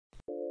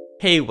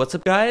Hey, what's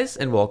up guys,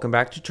 and welcome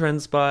back to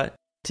TrendSpot.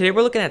 Today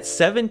we're looking at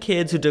 7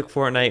 kids who took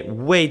Fortnite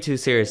way too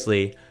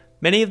seriously.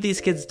 Many of these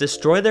kids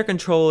destroy their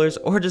controllers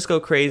or just go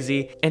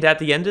crazy, and at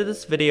the end of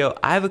this video,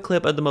 I have a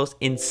clip of the most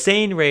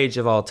insane rage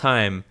of all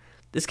time.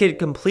 This kid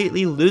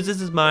completely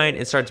loses his mind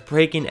and starts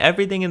breaking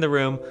everything in the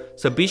room,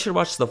 so be sure to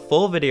watch the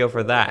full video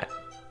for that.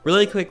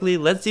 Really quickly,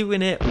 let's see if we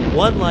can hit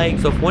 1 like,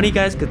 so if one of you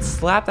guys could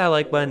slap that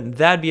like button,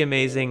 that'd be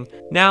amazing.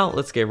 Now,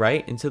 let's get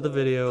right into the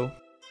video.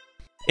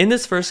 In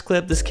this first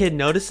clip, this kid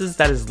notices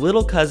that his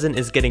little cousin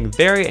is getting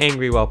very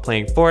angry while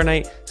playing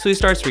Fortnite, so he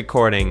starts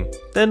recording.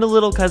 Then the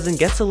little cousin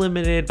gets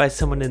eliminated by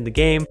someone in the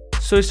game,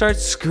 so he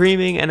starts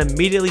screaming and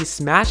immediately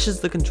smashes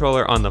the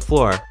controller on the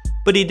floor.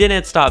 But he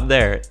didn't stop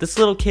there. This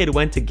little kid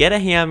went to get a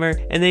hammer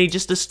and then he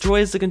just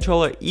destroys the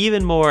controller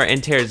even more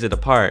and tears it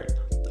apart.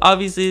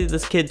 Obviously,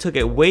 this kid took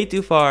it way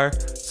too far,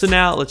 so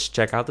now let's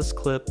check out this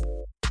clip.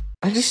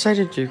 I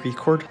decided to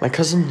record my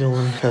cousin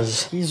Dylan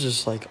because he's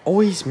just like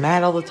always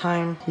mad all the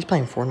time. He's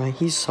playing Fortnite.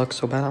 He sucks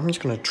so bad. I'm just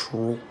gonna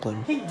troll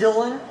him. Hey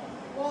Dylan.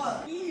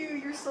 What?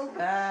 You're so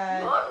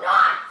bad. No, I'm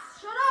not.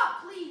 Shut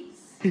up, please.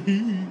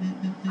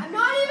 I'm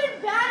not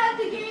even bad at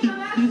the game.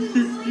 I'm actually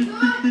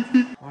really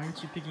good. Why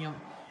aren't you picking up?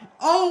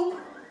 Oh!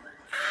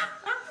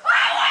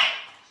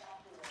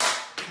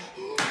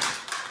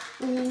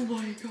 Oh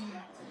my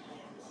god.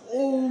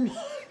 Oh my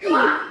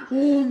god.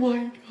 Oh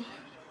my god.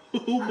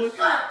 Oh my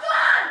god.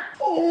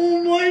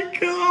 Oh my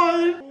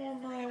god! Oh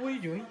my, what are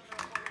you doing?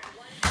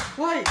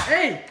 Why?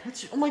 Hey!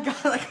 Oh my god,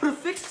 I gotta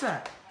fix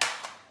that!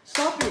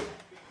 Stop it!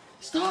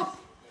 Stop!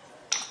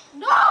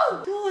 No!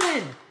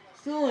 Dylan!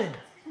 Dylan!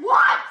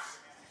 What?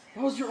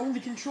 That was your only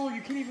controller,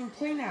 you can't even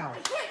play now!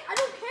 I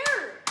don't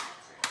care!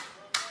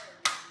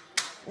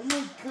 Oh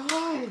my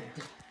god!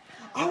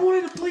 I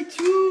wanted to play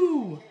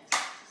too!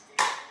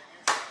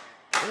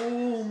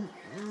 Oh,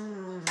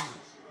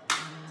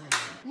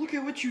 look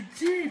at what you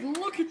did!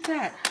 Look at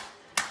that!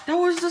 That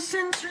was the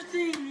sensor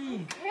thingy! I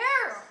don't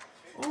care!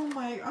 Oh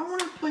my, I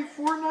want to play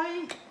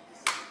Fortnite!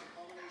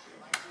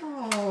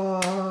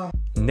 Oh.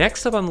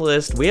 Next up on the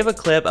list, we have a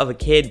clip of a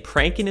kid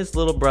pranking his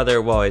little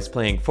brother while he's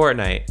playing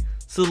Fortnite.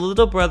 So the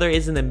little brother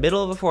is in the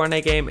middle of a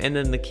Fortnite game and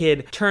then the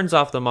kid turns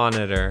off the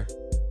monitor.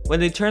 When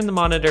they turn the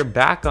monitor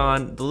back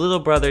on, the little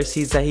brother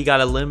sees that he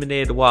got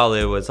eliminated while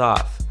it was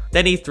off.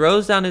 Then he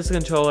throws down his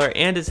controller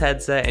and his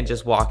headset and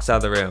just walks out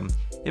of the room.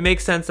 It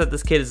makes sense that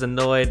this kid is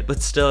annoyed, but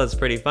still it's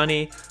pretty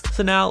funny.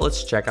 So now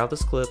let's check out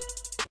this clip.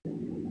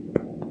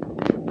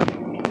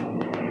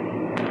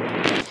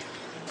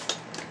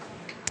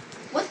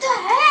 What the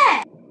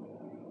heck?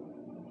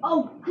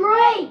 Oh,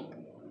 great!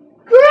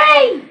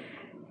 Great!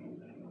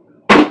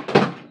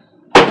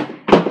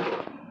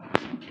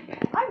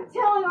 I'm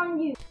telling on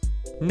you.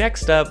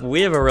 Next up,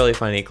 we have a really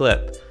funny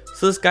clip.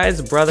 So this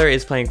guy's brother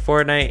is playing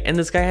Fortnite and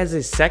this guy has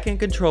a second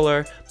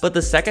controller, but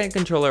the second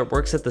controller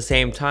works at the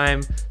same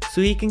time, so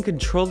he can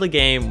control the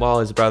game while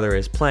his brother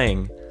is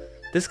playing.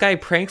 This guy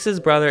pranks his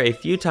brother a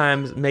few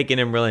times, making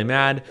him really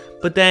mad,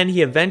 but then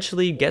he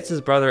eventually gets his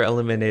brother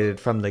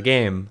eliminated from the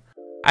game.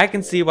 I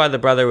can see why the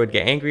brother would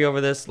get angry over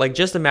this. Like,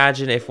 just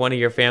imagine if one of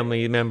your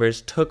family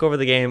members took over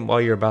the game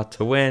while you're about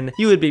to win,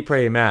 you would be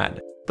pretty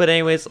mad. But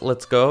anyways,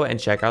 let's go and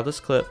check out this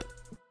clip.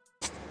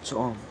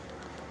 So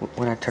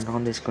when I turn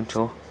on this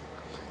control,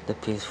 the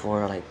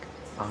PS4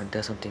 like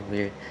does something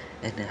weird,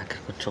 and then I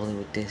can control it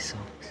with this. So.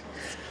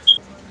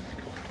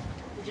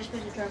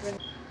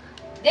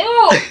 Ew!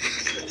 Oh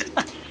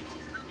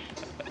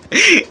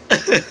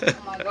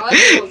my god,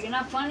 Ew, you're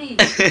not funny.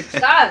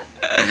 Stop.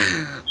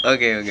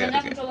 Okay. Turn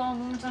that controller on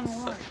one time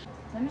or what?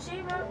 Let me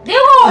see, bro.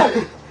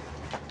 Diggle!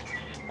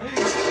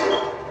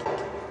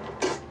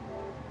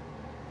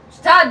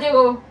 Stop,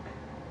 Diggle.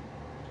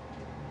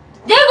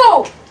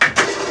 Diggle!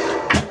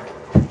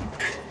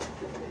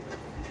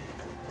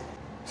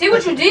 See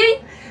what you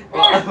did?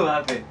 What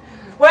happened?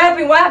 What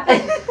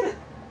happened?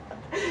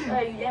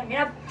 You're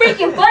not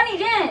freaking funny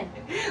then.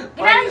 Get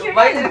out of here.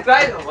 Why did it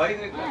cry though? Why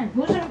did it cry? Man,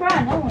 who's gonna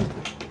cry? No one.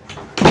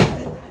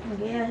 I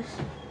guess.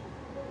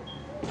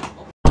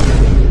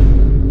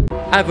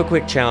 I have a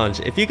quick challenge.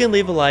 If you can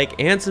leave a like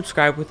and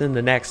subscribe within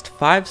the next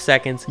 5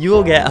 seconds, you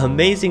will get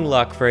amazing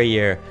luck for a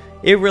year.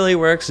 It really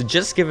works,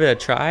 just give it a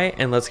try,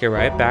 and let's get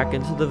right back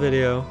into the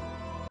video.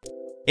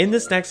 In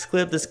this next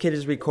clip, this kid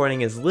is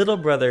recording his little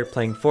brother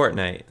playing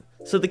Fortnite.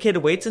 So the kid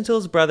waits until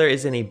his brother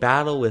is in a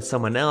battle with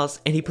someone else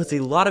and he puts a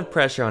lot of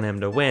pressure on him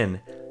to win.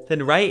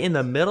 Then right in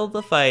the middle of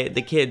the fight,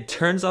 the kid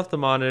turns off the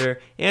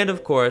monitor and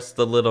of course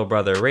the little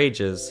brother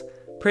rages.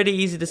 Pretty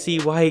easy to see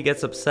why he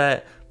gets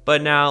upset,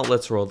 but now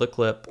let's roll the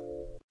clip.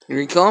 Here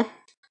we go.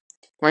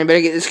 Ryan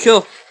better get this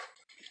kill.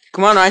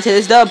 Come on Ryan, take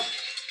this dub.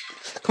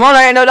 Come on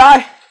Ryan, don't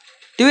die.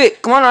 Do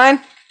it. Come on Ryan.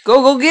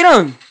 Go get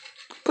him.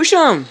 Push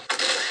him.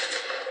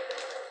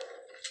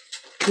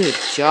 Good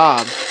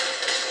job.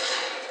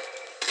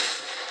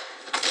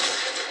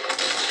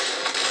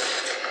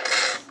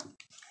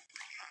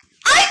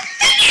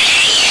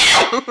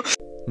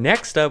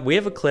 Next up, we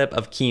have a clip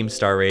of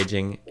Keemstar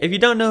raging. If you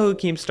don't know who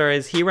Keemstar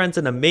is, he runs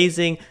an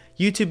amazing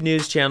YouTube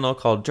news channel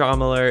called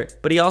Drama Alert,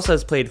 but he also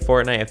has played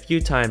Fortnite a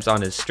few times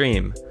on his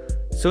stream.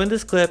 So in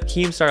this clip,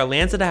 Keemstar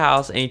lands at a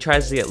house and he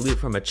tries to get loot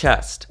from a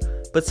chest,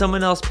 but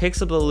someone else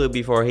picks up the loot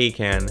before he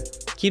can.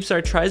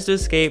 Keemstar tries to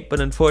escape, but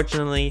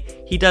unfortunately,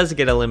 he does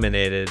get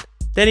eliminated.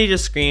 Then he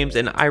just screams,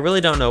 and I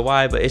really don't know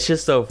why, but it's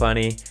just so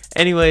funny.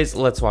 Anyways,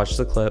 let's watch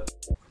the clip.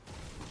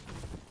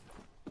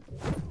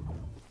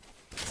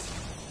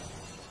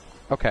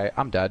 Okay,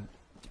 I'm dead.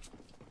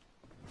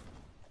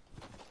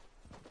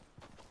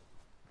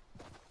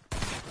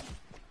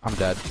 I'm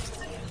dead.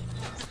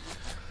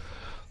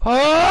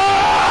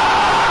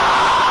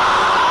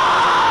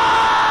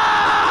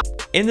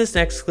 In this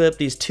next clip,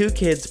 these two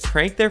kids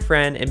prank their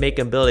friend and make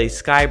him build a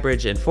sky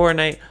bridge in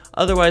Fortnite,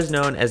 otherwise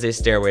known as a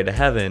stairway to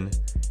heaven.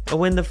 And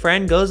when the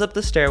friend goes up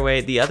the stairway,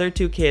 the other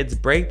two kids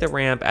break the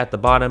ramp at the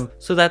bottom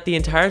so that the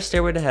entire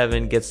stairway to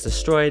heaven gets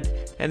destroyed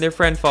and their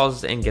friend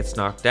falls and gets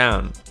knocked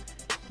down.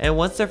 And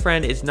once their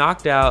friend is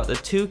knocked out, the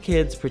two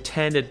kids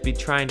pretend to be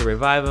trying to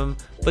revive him,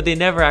 but they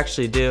never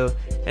actually do,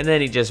 and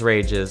then he just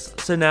rages.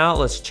 So now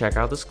let's check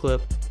out this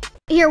clip.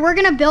 Here, we're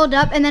gonna build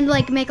up and then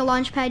like make a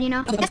launch pad, you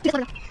know?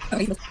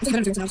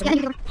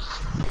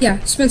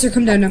 Yeah, Spencer,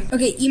 come down now.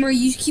 Okay, Emar,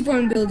 you keep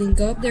on building.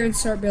 Go up there and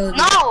start building.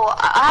 No,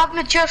 I have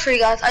materials for you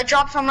guys. I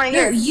dropped some right No,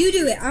 here. you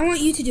do it. I want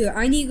you to do it.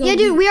 I need to go. Yeah,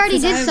 dude, we already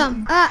did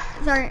some.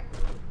 Sorry.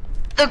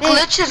 The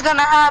glitch is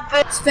gonna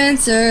happen.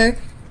 Spencer,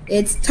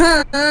 it's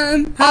time.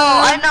 Oh,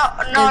 I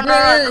know.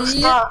 No,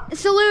 stop.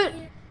 Salute.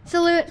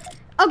 Salute.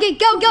 Okay,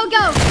 go, go,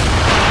 go.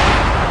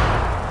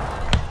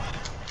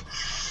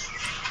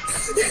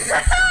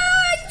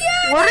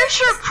 What is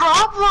your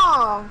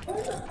problem?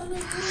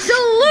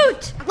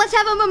 Salute. Let's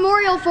have a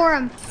memorial for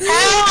him.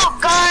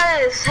 Help,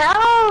 guys,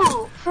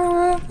 help.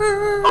 Oh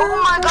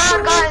my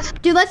god, guys.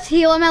 Dude, let's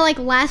heal him at like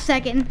last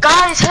second.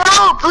 Guys,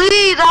 help,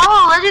 please. I have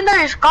a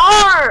legendary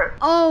scar.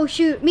 Oh,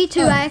 shoot. Me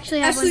too. I actually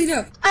have Actually, one.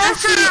 no.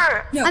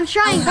 Spencer. No. I'm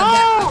trying.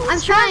 No, I'm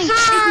trying.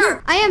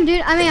 Spencer. I am,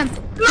 dude. I am.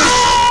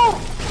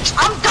 No,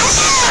 I'm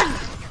done.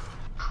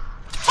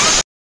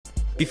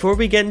 Before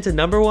we get into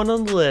number 1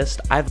 on the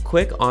list, I have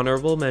quick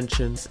honorable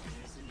mentions.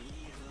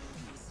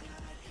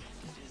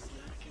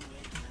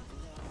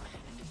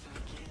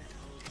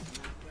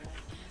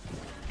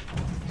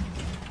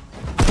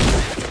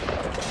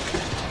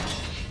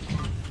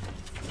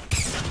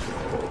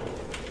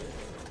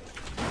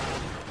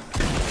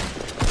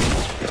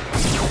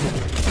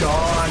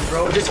 God,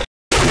 bro, just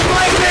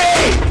fight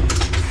me!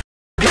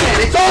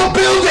 Man, it's all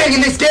building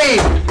in this game!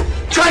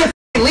 Trying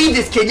to leave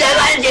this kid. Yeah,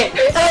 I like it.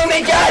 Oh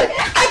my god,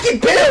 I can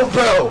build,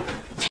 bro!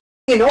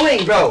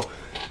 Annoying, bro.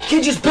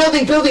 Kid just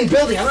building. I don't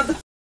have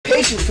the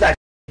patience for that,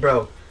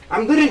 bro.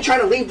 I'm literally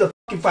trying to leave the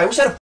fucking fight. I wish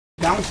I had a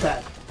bounce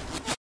pad.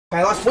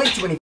 I lost way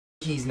too many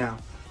keys now.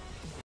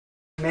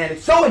 Man,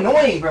 it's so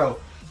annoying, bro.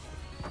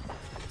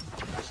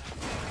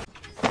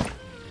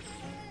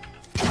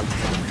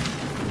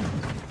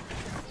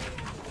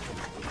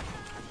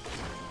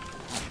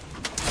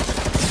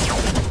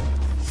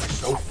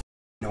 So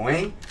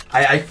annoying.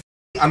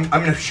 I'm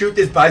gonna shoot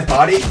this guy's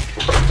body.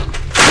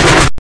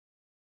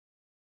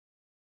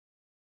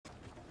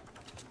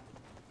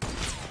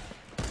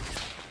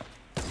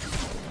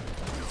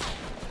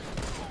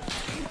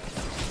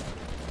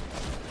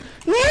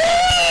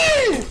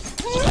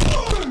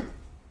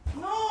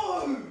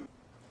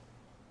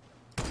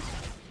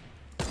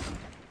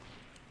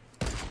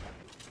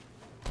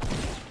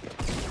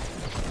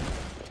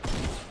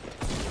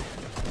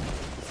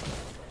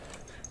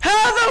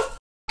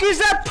 Is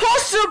that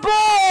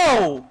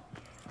possible?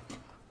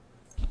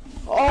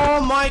 Oh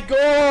my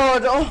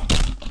god. Oh.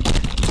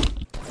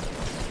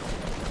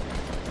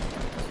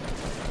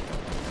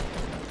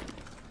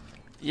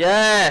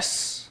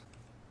 Yes.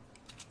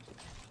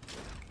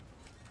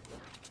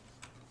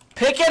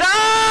 Pick it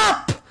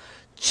up!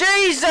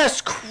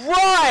 Jesus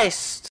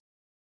Christ!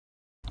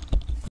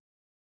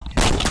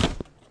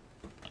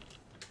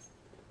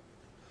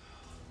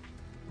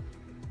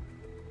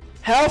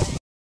 How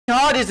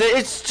hard is it?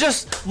 It's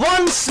just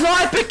one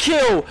sniper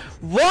kill!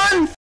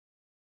 One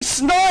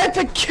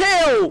sniper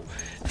kill!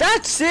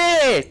 That's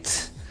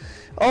it!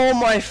 Oh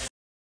my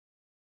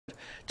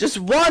just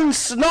one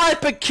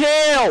sniper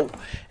kill!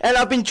 And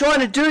I've been trying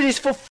to do this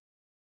for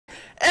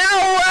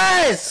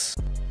hours!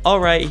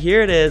 Alright,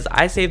 here it is.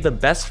 I saved the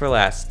best for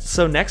last.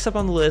 So next up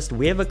on the list,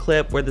 we have a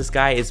clip where this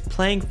guy is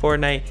playing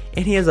Fortnite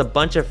and he has a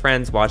bunch of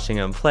friends watching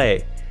him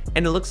play.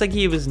 And it looks like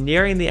he was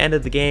nearing the end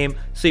of the game,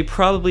 so he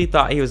probably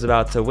thought he was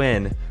about to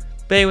win.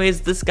 But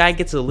anyways, this guy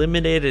gets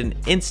eliminated and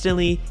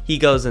instantly he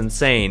goes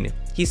insane.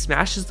 He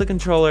smashes the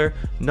controller,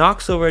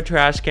 knocks over a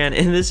trash can,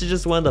 and this is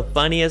just one of the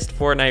funniest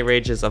Fortnite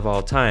rages of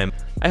all time.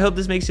 I hope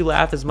this makes you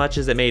laugh as much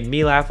as it made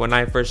me laugh when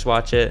I first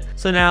watched it.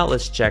 So now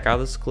let's check out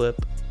this clip.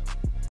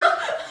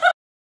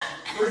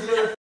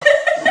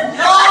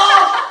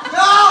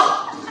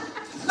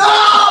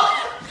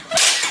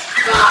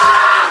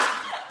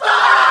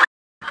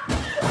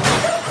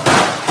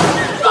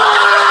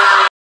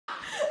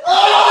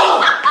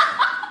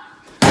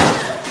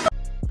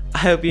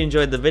 hope you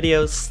enjoyed the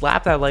video.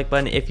 Slap that like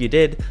button if you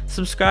did.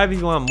 Subscribe if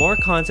you want more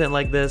content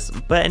like this.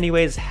 But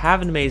anyways,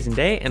 have an amazing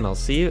day, and I'll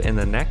see you in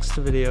the next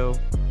video.